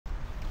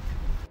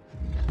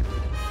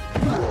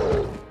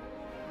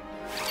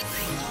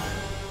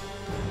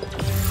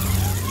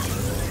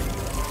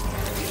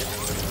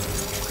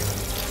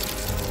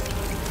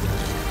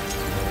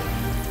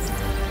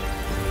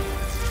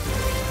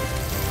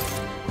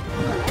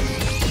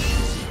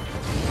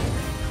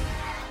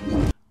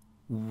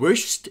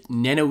Worst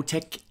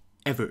nanotech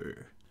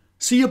ever.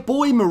 So your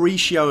boy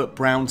Mauricio at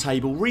Brown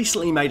Table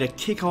recently made a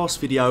kick-ass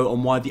video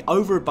on why the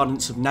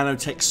overabundance of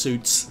nanotech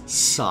suits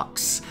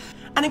sucks.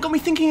 And it got me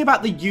thinking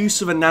about the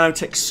use of a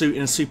nanotech suit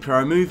in a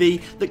superhero movie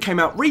that came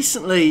out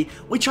recently,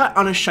 which I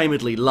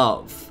unashamedly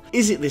love.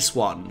 Is it this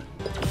one?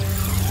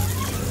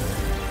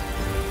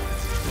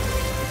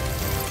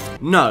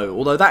 No,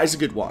 although that is a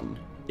good one.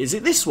 Is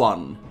it this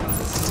one?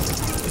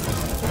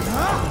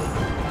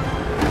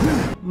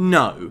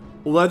 No,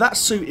 although that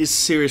suit is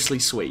seriously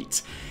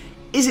sweet.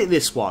 Is it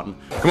this one?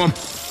 Come on.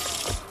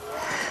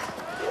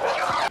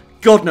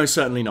 God, no,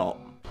 certainly not.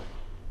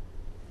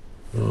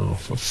 Oh,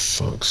 for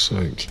fuck's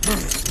sake.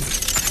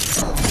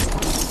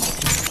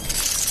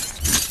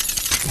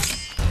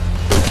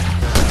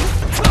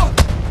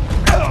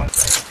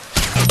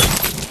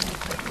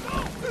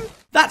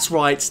 That's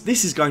right,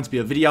 this is going to be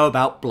a video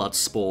about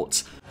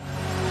Bloodsport.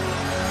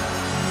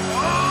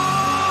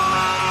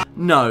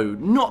 No,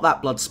 not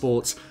that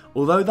Bloodsport,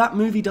 although that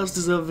movie does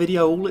deserve a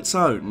video all its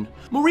own.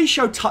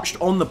 Mauricio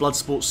touched on the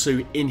Bloodsport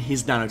suit in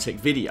his nanotech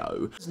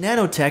video.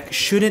 Nanotech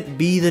shouldn't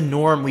be the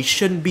norm, we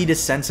shouldn't be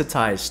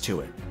desensitized to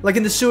it. Like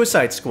in the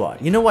Suicide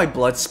Squad, you know why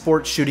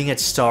Bloodsport shooting at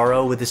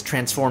Starro with his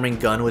transforming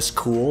gun was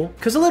cool?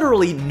 Because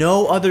literally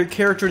no other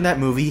character in that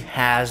movie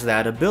has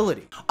that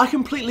ability. I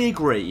completely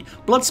agree.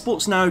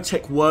 Bloodsport's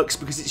nanotech works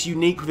because it's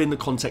unique within the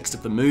context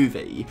of the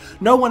movie.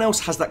 No one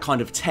else has that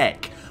kind of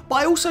tech. But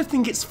I also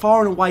think it's far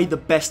and away the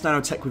best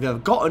nanotech we've ever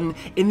gotten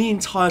in the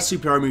entire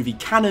superhero movie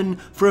canon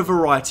for a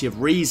variety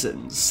of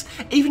reasons.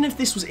 Even if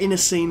this was in a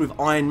scene with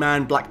Iron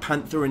Man, Black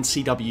Panther and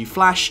CW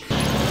Flash,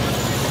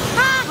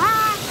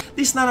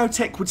 this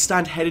nanotech would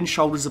stand head and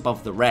shoulders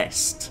above the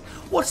rest.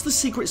 What's the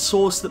secret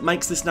sauce that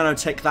makes this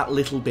nanotech that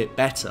little bit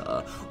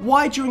better?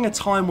 Why, during a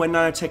time when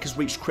nanotech has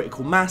reached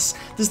critical mass,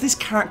 does this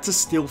character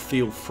still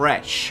feel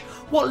fresh?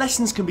 What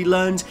lessons can be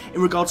learned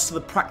in regards to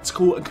the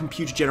practical and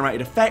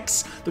computer-generated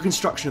effects, the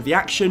construction of the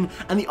action,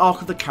 and the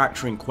arc of the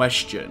character in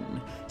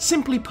question?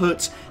 Simply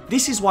put,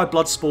 this is why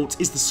Bloodsport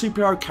is the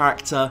superhero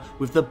character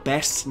with the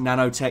best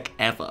nanotech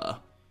ever.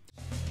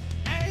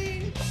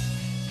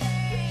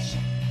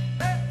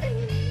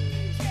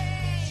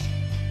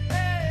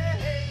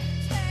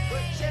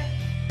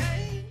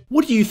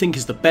 What do you think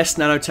is the best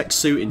nanotech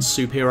suit in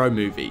superhero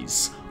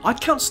movies?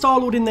 I'd count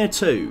Star-Lord in there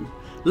too.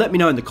 Let me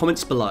know in the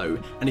comments below,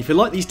 and if you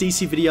like these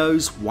DC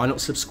videos, why not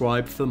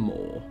subscribe for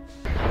more?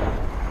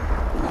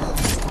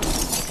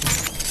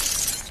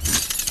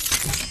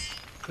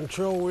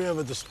 Control, we have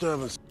a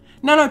disturbance.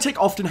 Nanotech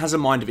often has a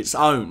mind of its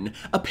own,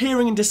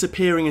 appearing and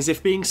disappearing as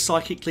if being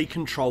psychically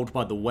controlled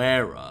by the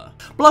wearer.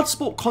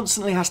 Bloodsport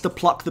constantly has to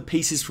pluck the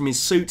pieces from his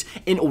suit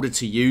in order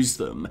to use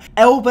them.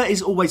 Elba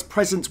is always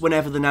present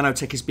whenever the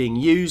nanotech is being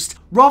used,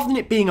 rather than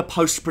it being a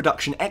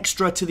post-production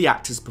extra to the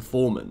actor's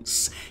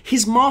performance.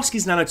 His mask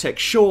is nanotech,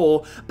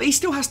 sure, but he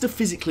still has to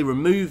physically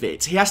remove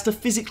it. He has to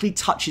physically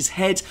touch his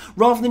head,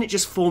 rather than it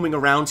just forming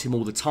around him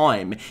all the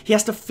time. He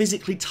has to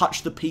physically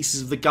touch the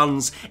pieces of the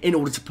guns in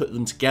order to put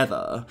them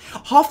together.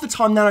 Half the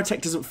time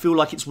nanotech doesn't feel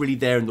like it's really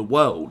there in the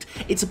world.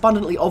 It's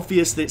abundantly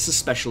obvious that it's a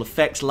special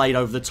effect laid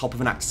over the top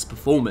of an actor's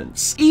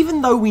performance.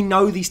 Even though we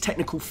know these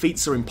technical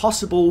feats are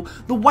impossible,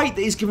 the weight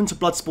that is given to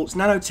Bloodsport's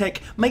nanotech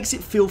makes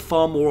it feel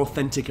far more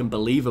authentic and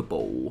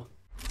believable.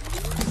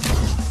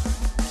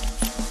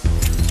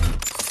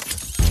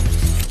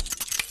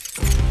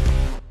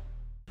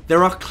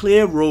 There are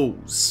clear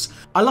rules.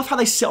 I love how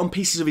they sit on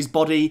pieces of his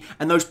body,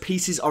 and those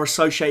pieces are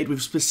associated with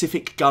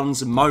specific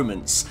guns and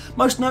moments,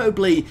 most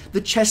notably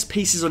the chest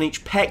pieces on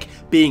each pec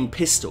being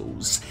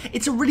pistols.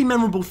 It's a really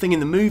memorable thing in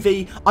the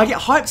movie. I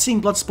get hyped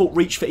seeing Bloodsport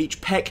reach for each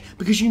pec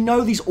because you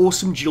know these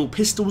awesome dual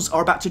pistols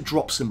are about to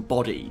drop some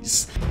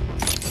bodies.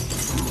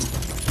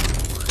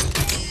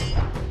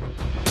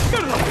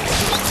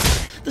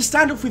 The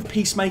standoff with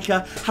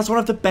Peacemaker has one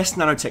of the best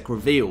nanotech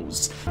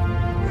reveals.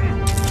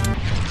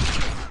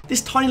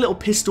 This tiny little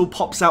pistol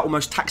pops out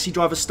almost Taxi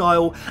Driver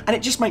style, and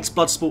it just makes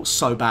Bloodsport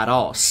so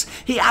badass.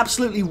 He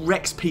absolutely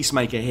wrecks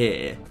Peacemaker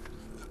here.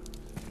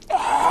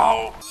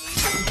 Ow!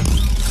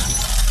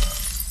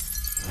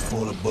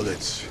 Full of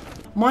bullets.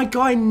 My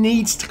guy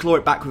needs to claw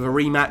it back with a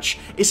rematch,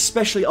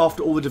 especially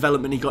after all the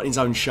development he got in his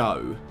own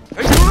show.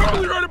 And you're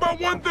only right about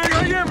one thing,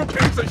 I am a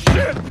piece of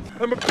shit!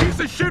 I'm a piece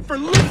of shit for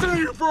listening to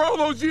you for all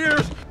those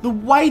years! The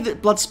way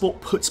that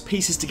Bloodsport puts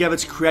pieces together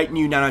to create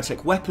new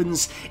nanotech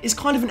weapons is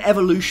kind of an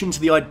evolution to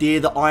the idea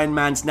that Iron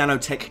Man's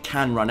nanotech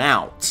can run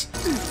out.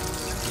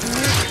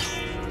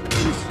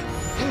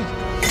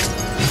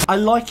 I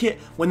like it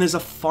when there's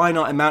a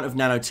finite amount of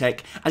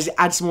nanotech, as it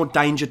adds more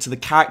danger to the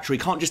character. He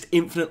can't just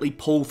infinitely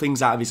pull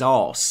things out of his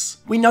arse.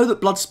 We know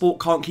that Bloodsport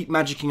can't keep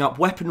magicking up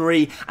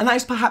weaponry, and that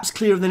is perhaps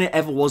clearer than it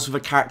ever was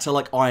with a character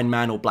like Iron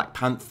Man or Black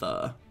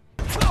Panther.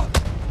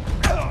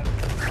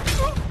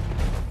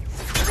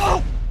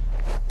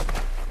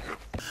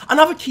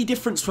 Another key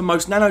difference for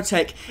most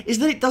nanotech is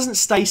that it doesn't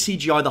stay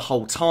CGI the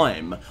whole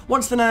time.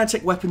 Once the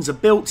nanotech weapons are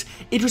built,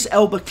 Idris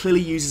Elba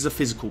clearly uses a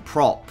physical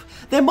prop.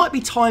 There might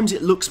be times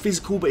it looks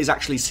physical but is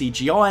actually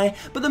CGI,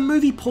 but the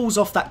movie pulls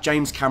off that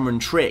James Cameron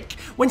trick.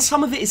 When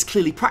some of it is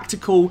clearly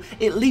practical,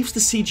 it leaves the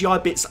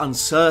CGI bits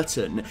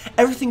uncertain.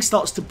 Everything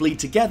starts to bleed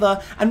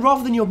together, and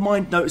rather than your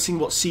mind noticing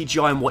what's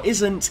CGI and what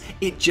isn't,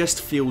 it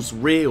just feels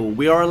real.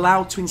 We are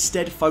allowed to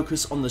instead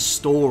focus on the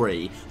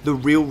story, the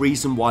real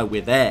reason why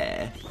we're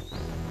there.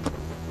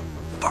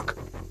 Fuck.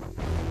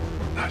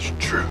 That's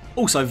true.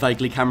 Also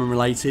vaguely Cameron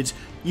related,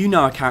 you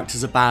know a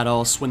character's a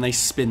badass when they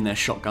spin their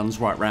shotguns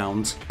right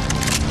round.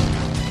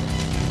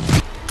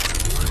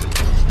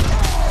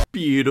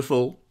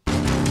 Beautiful.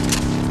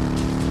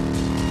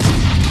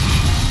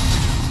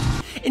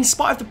 In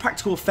spite of the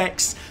practical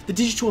effects, the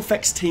digital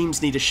effects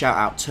teams need a shout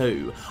out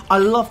too. I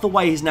love the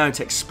way his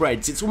nanotech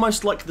spreads. It's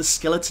almost like the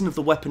skeleton of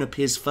the weapon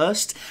appears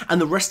first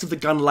and the rest of the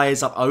gun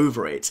layers up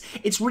over it.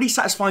 It's really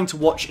satisfying to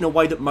watch in a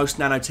way that most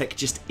nanotech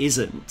just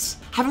isn't.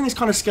 Having this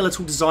kind of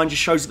skeletal design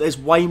just shows that there's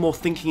way more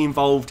thinking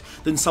involved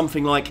than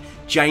something like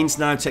Jane's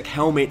nanotech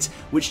helmet,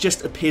 which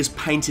just appears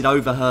painted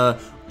over her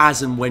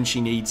as and when she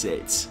needs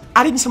it.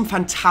 Add in some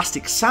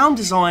fantastic sound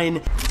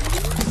design,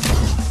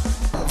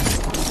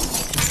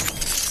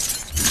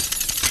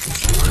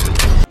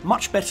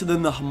 much better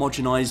than the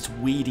homogenised,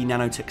 weedy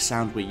nanotech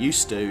sound we're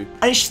used to,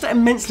 and it's just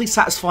immensely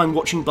satisfying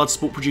watching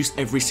Bloodsport produce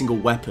every single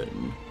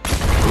weapon.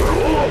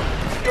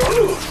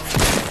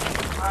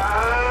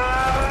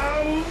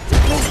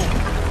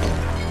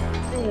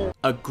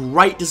 A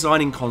great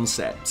designing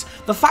concept.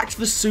 The fact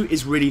the suit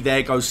is really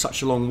there goes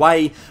such a long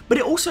way, but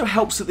it also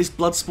helps that this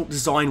Bloodsport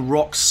design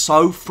rocks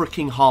so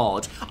freaking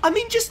hard. I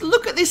mean, just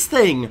look at this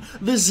thing!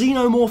 The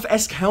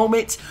xenomorph-esque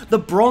helmet, the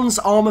bronze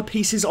armor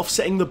pieces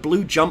offsetting the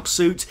blue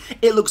jumpsuit,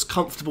 it looks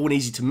comfortable and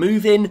easy to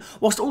move in,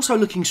 whilst also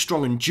looking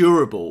strong and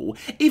durable.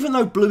 Even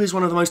though blue is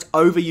one of the most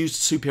overused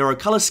superhero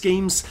colour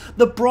schemes,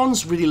 the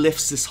bronze really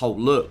lifts this whole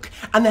look,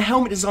 and the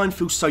helmet design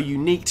feels so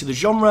unique to the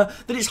genre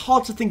that it's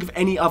hard to think of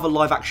any other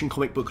live-action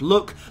comic book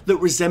look that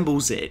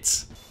resembles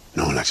it.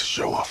 No one likes to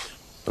show off.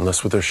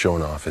 Unless what they're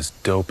showing off is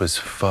dope as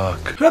fuck.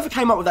 Whoever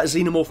came up with that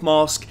xenomorph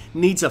mask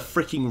needs a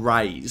freaking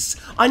raise.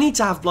 I need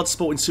to have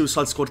Bloodsport and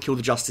Suicide Squad kill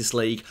the Justice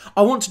League.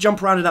 I want to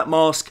jump around in that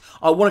mask.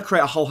 I want to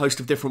create a whole host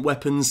of different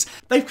weapons.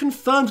 They've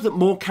confirmed that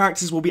more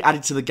characters will be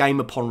added to the game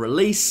upon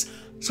release,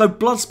 so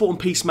Bloodsport and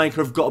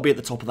Peacemaker have got to be at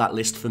the top of that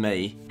list for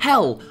me.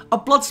 Hell, a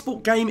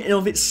Bloodsport game in and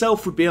of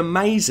itself would be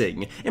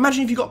amazing.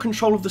 Imagine if you got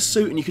control of the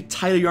suit and you could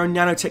tailor your own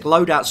nanotech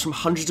loadouts from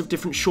hundreds of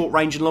different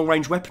short-range and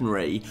long-range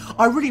weaponry.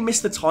 I really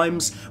miss the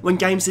times when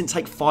games didn't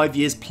take 5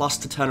 years plus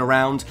to turn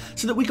around,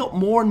 so that we got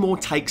more and more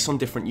takes on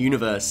different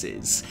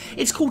universes.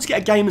 It's cool to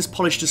get a game as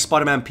polished as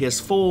Spider-Man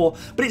PS4,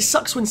 but it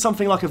sucks when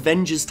something like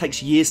Avengers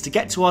takes years to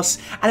get to us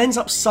and ends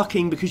up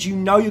sucking because you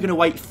know you're going to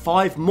wait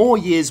 5 more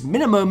years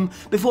minimum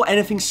before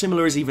anything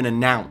similar is even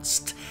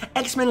announced.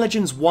 X-Men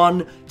Legends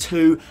 1,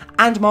 2,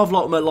 and Marvel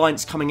Ultimate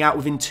Alliance coming out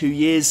within 2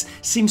 years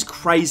seems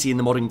crazy in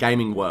the modern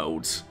gaming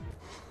world.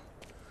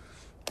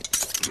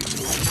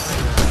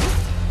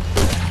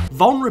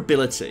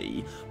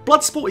 Vulnerability.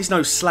 Bloodsport is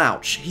no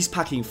slouch. He's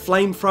packing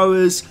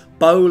flamethrowers,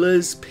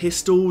 bowlers,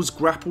 pistols,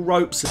 grapple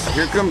ropes,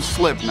 Here comes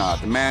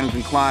Slipknot, the man who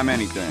can climb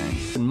anything.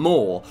 and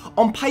more.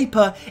 On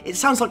paper, it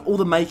sounds like all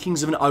the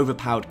makings of an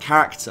overpowered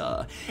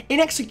character. In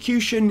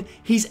execution,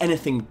 he's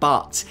anything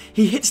but.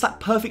 He hits that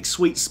perfect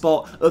sweet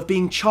spot of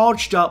being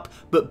charged up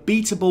but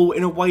beatable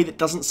in a way that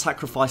doesn't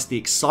sacrifice the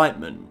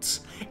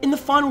excitement. In the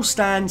final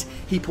stand,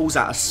 he pulls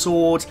out a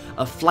sword,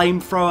 a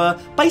flamethrower,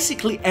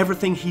 basically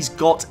everything he's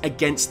got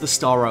against the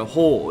Starro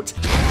Horde.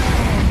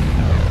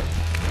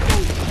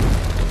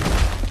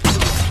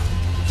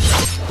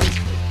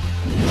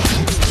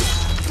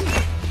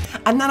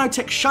 A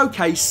nanotech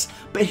showcase,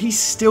 but he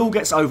still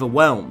gets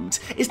overwhelmed.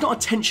 It's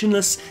not a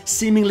tensionless,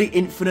 seemingly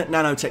infinite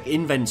nanotech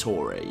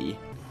inventory.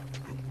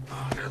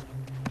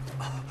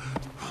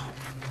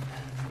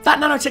 That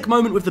nanotech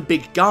moment with the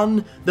big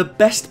gun, the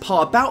best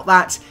part about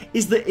that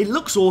is that it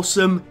looks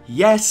awesome,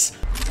 yes,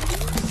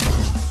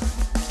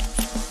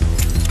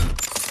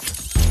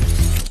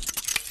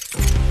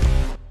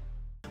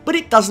 but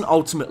it doesn't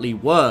ultimately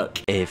work.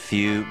 A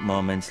few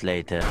moments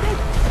later.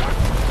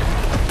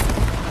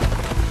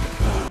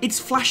 It's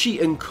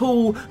flashy and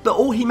cool, but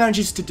all he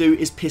manages to do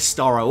is piss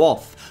Starro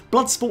off.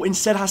 Bloodsport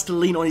instead has to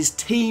lean on his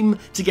team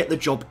to get the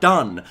job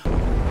done.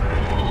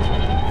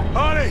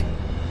 Honey,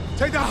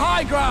 take the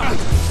high ground.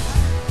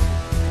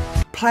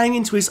 Playing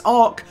into his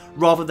arc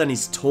rather than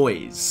his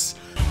toys.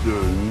 The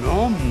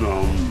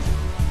nom-nom.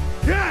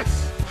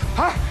 Yes!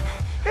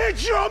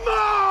 It's your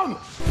mom!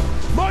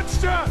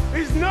 Monster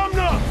is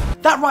num-num!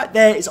 That right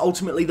there is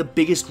ultimately the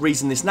biggest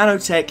reason this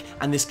nanotech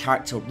and this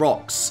character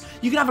rocks.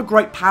 You can have a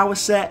great power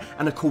set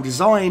and a cool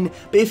design,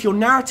 but if your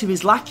narrative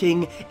is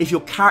lacking, if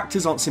your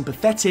characters aren't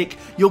sympathetic,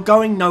 you're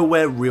going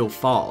nowhere real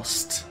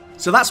fast.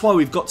 So that's why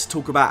we've got to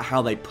talk about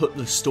how they put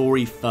the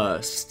story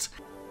first.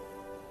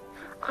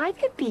 I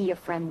could be your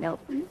friend,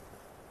 Milton.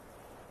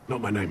 Not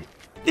my name.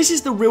 This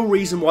is the real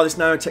reason why this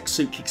nanotech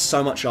suit kicks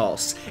so much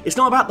ass. It's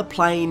not about the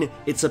plane,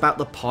 it's about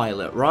the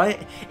pilot,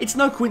 right? It's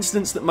no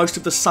coincidence that most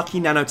of the sucky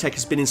nanotech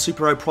has been in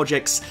superhero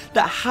projects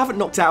that haven't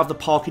knocked out of the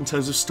park in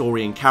terms of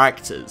story and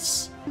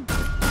characters.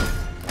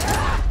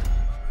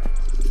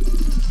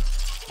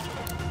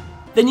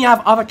 Then you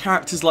have other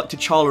characters like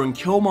T'Challa and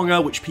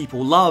Killmonger, which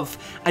people love,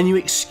 and you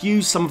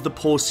excuse some of the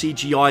poor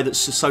CGI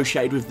that's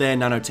associated with their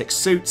nanotech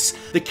suits.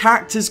 The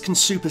characters can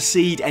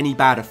supersede any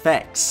bad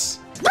effects.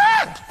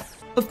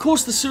 Of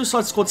course, the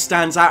Suicide Squad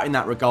stands out in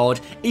that regard,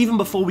 even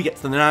before we get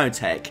to the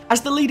nanotech.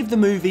 As the lead of the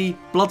movie,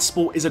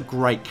 Bloodsport is a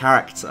great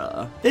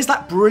character. There's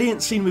that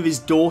brilliant scene with his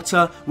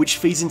daughter, which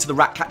feeds into the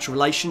Ratcatcher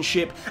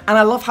relationship, and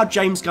I love how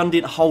James Gunn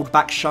didn't hold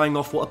back showing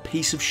off what a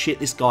piece of shit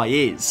this guy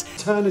is.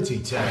 Eternity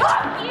tech.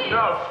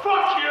 No,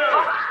 fuck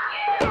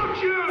you!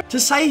 Fuck you! To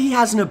say he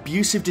has an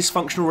abusive,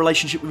 dysfunctional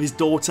relationship with his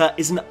daughter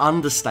is an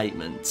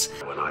understatement.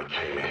 When I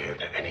came here,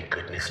 that any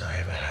goodness I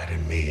ever had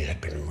in me had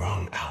been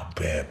wrung out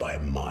bare by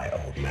my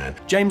old man.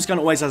 James Gunn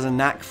always has a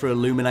knack for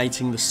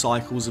illuminating the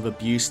cycles of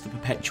abuse that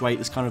perpetuate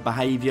this kind of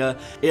behaviour.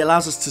 It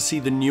allows us to see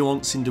the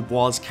nuance in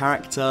Dubois'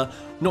 character,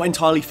 not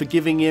entirely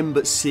forgiving him,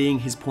 but seeing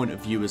his point of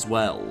view as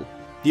well.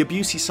 The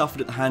abuse he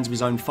suffered at the hands of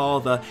his own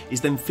father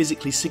is then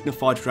physically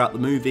signified throughout the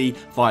movie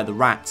via the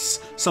rats,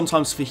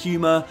 sometimes for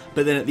humour,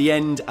 but then at the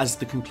end as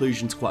the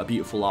conclusion to quite a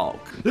beautiful arc.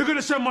 You're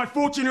gonna send my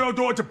 14-year-old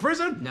daughter to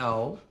prison?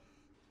 No.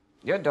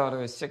 Your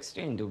daughter is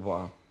 16,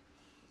 Dubois.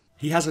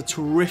 He has a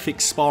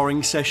terrific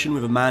sparring session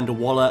with Amanda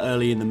Waller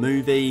early in the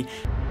movie,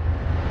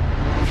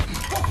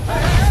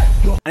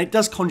 and it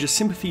does conjure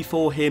sympathy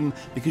for him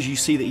because you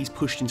see that he's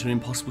pushed into an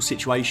impossible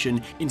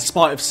situation in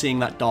spite of seeing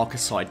that darker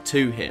side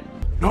to him.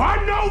 No,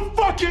 I'm no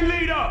fucking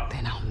leader!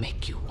 Then I'll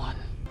make you one.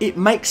 It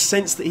makes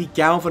sense that he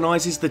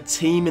galvanises the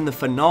team in the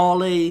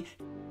finale.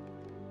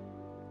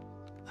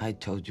 I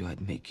told you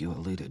I'd make you a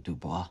leader,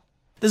 Dubois.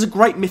 There's a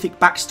great mythic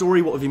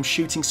backstory, what with him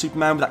shooting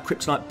Superman with that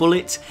kryptonite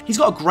bullet. He's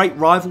got a great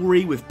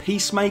rivalry with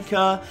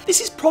Peacemaker.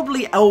 This is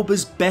probably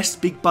Elba's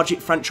best big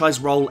budget franchise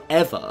role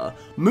ever.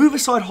 Move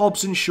aside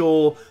Hobbs and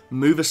Shaw,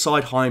 move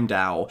aside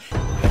Heimdall.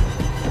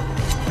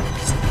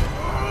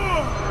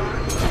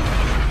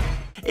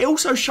 It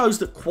also shows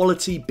that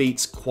quality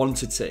beats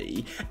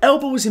quantity.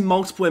 Elba was in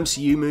multiple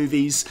MCU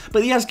movies,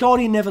 but the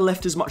Asgardian never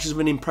left as much of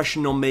an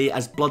impression on me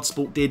as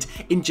Bloodsport did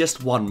in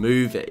just one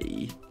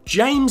movie.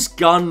 James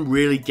Gunn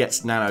really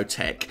gets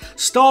nanotech.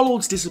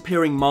 Star-Lord's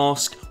disappearing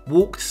mask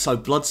walked so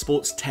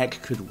Bloodsport's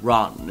tech could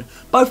run.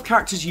 Both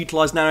characters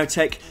utilise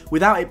nanotech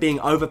without it being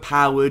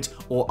overpowered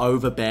or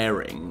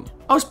overbearing.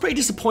 I was pretty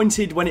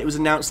disappointed when it was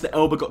announced that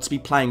Elba got to be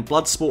playing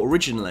Bloodsport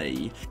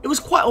originally. It was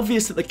quite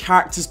obvious that the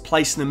character's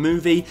place in the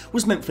movie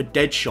was meant for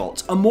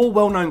Deadshot, a more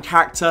well-known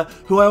character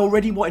who I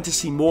already wanted to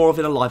see more of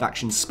in a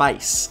live-action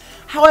space.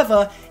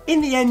 However,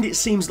 in the end it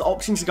seems that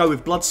opting to go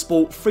with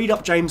Bloodsport freed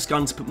up James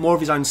Gunn to put more of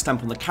his own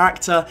stamp on the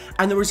character,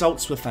 and the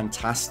results were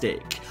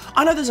fantastic.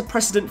 I know there's a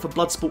precedent for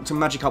Bloodsport to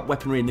magic up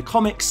weaponry in the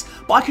comics,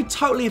 but I could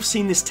totally have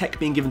seen this tech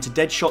being given to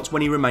Deadshot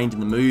when he remained in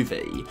the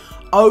movie.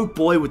 Oh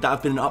boy, would that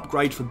have been an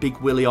upgrade for Big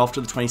Willie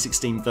after the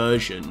 2016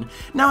 version.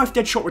 Now if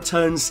Deadshot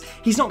returns,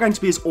 he's not going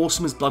to be as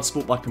awesome as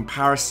Bloodsport by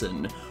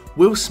comparison.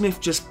 Will Smith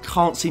just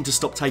can't seem to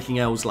stop taking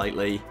L's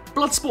lately.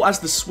 Bloodsport has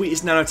the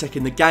sweetest nanotech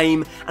in the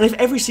game, and if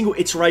every single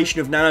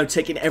iteration of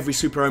nanotech in every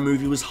superhero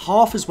movie was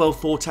half as well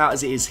thought out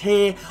as it is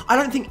here, I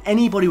don't think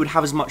anybody would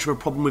have as much of a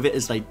problem with it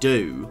as they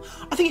do.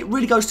 I think it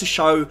really goes to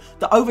show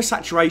that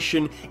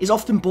oversaturation is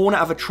often born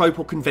out of a trope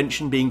or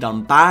convention being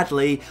done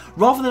badly,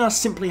 rather than us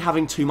simply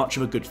having too much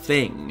of a good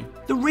thing.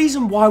 The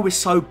reason why we're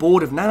so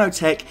bored of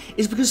nanotech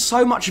is because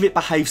so much of it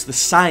behaves the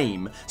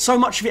same, so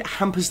much of it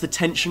hampers the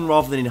tension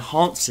rather than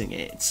enhancing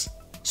it.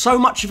 So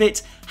much of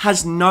it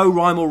has no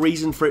rhyme or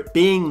reason for it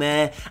being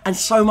there, and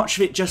so much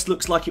of it just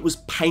looks like it was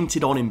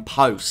painted on in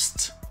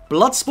post.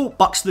 Bloodsport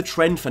bucks the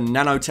trend for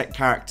nanotech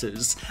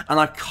characters, and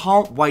I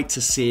can't wait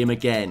to see him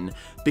again,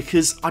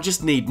 because I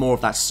just need more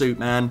of that suit,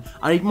 man.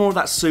 I need more of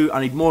that suit,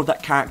 I need more of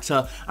that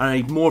character, and I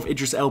need more of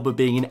Idris Elba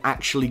being in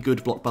actually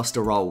good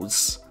blockbuster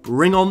roles.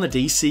 Bring on the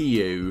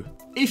DCU.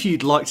 If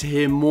you'd like to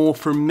hear more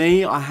from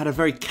me, I had a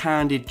very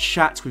candid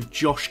chat with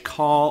Josh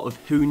Carr of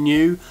Who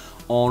Knew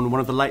on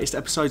one of the latest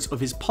episodes of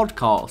his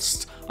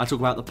podcast. I talk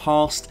about the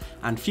past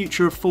and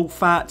future of Full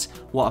Fat,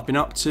 what I've been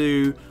up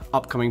to,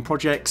 upcoming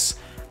projects,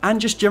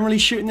 and just generally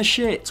shooting the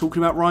shit,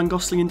 talking about Ryan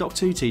Gosling and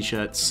Doctor Who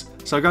t-shirts.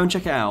 So go and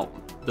check it out.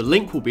 The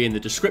link will be in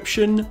the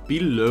description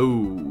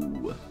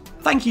below.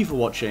 Thank you for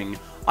watching.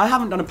 I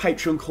haven't done a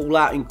Patreon call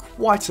out in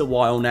quite a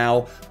while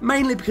now,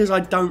 mainly because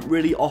I don't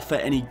really offer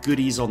any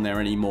goodies on there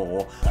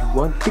anymore.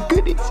 Want the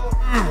goodies?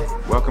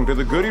 Welcome to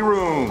the goodie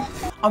room.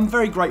 I'm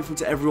very grateful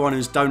to everyone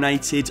who's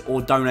donated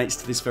or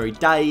donates to this very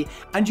day,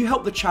 and you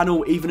help the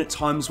channel even at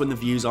times when the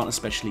views aren't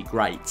especially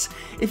great.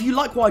 If you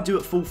like what I do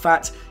at Full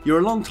Fat, you're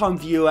a long time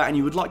viewer and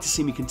you would like to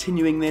see me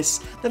continuing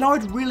this, then I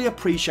would really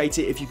appreciate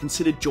it if you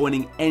considered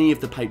joining any of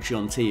the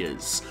Patreon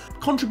tiers.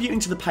 Contributing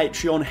to the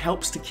Patreon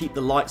helps to keep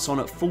the lights on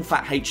at Full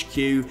Fat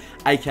HQ,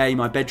 aka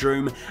my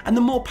bedroom, and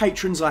the more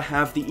patrons I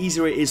have, the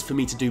easier it is for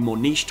me to do more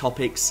niche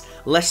topics,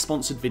 less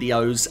sponsored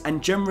videos,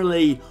 and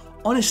generally,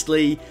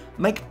 honestly,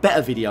 make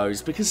better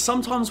videos, because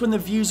sometimes when the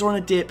views are on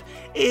a dip,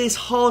 it is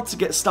hard to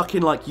get stuck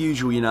in like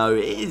usual, you know.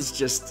 It is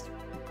just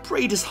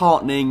pretty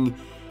disheartening.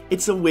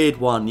 It's a weird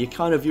one.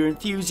 Your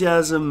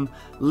enthusiasm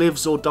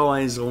lives or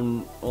dies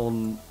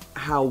on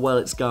how well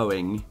it's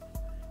going.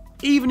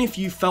 Even if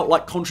you felt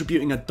like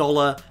contributing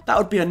 $1, that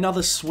would be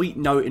another sweet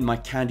note in my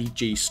candy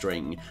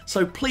G-string.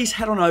 So please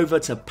head on over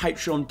to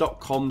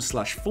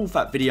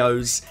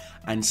patreon.com/fullfatvideos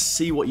and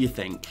see what you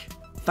think.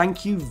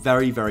 Thank you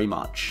very, very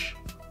much.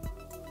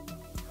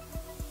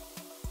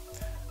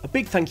 A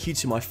big thank you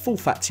to my Full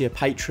Fat tier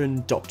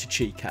patron, Dr.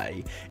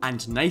 Chike,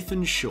 and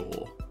Nathan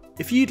Shaw.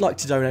 If you'd like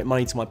to donate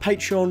money to my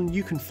Patreon,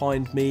 you can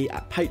find me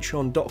at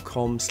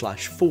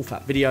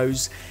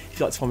patreon.com/fullfatvideos. If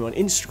you'd like to find me on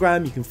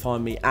Instagram, you can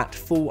find me at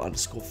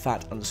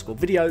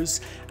full_fat_videos.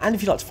 And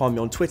if you'd like to find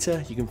me on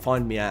Twitter, you can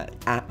find me at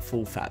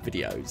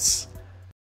fullfatvideos.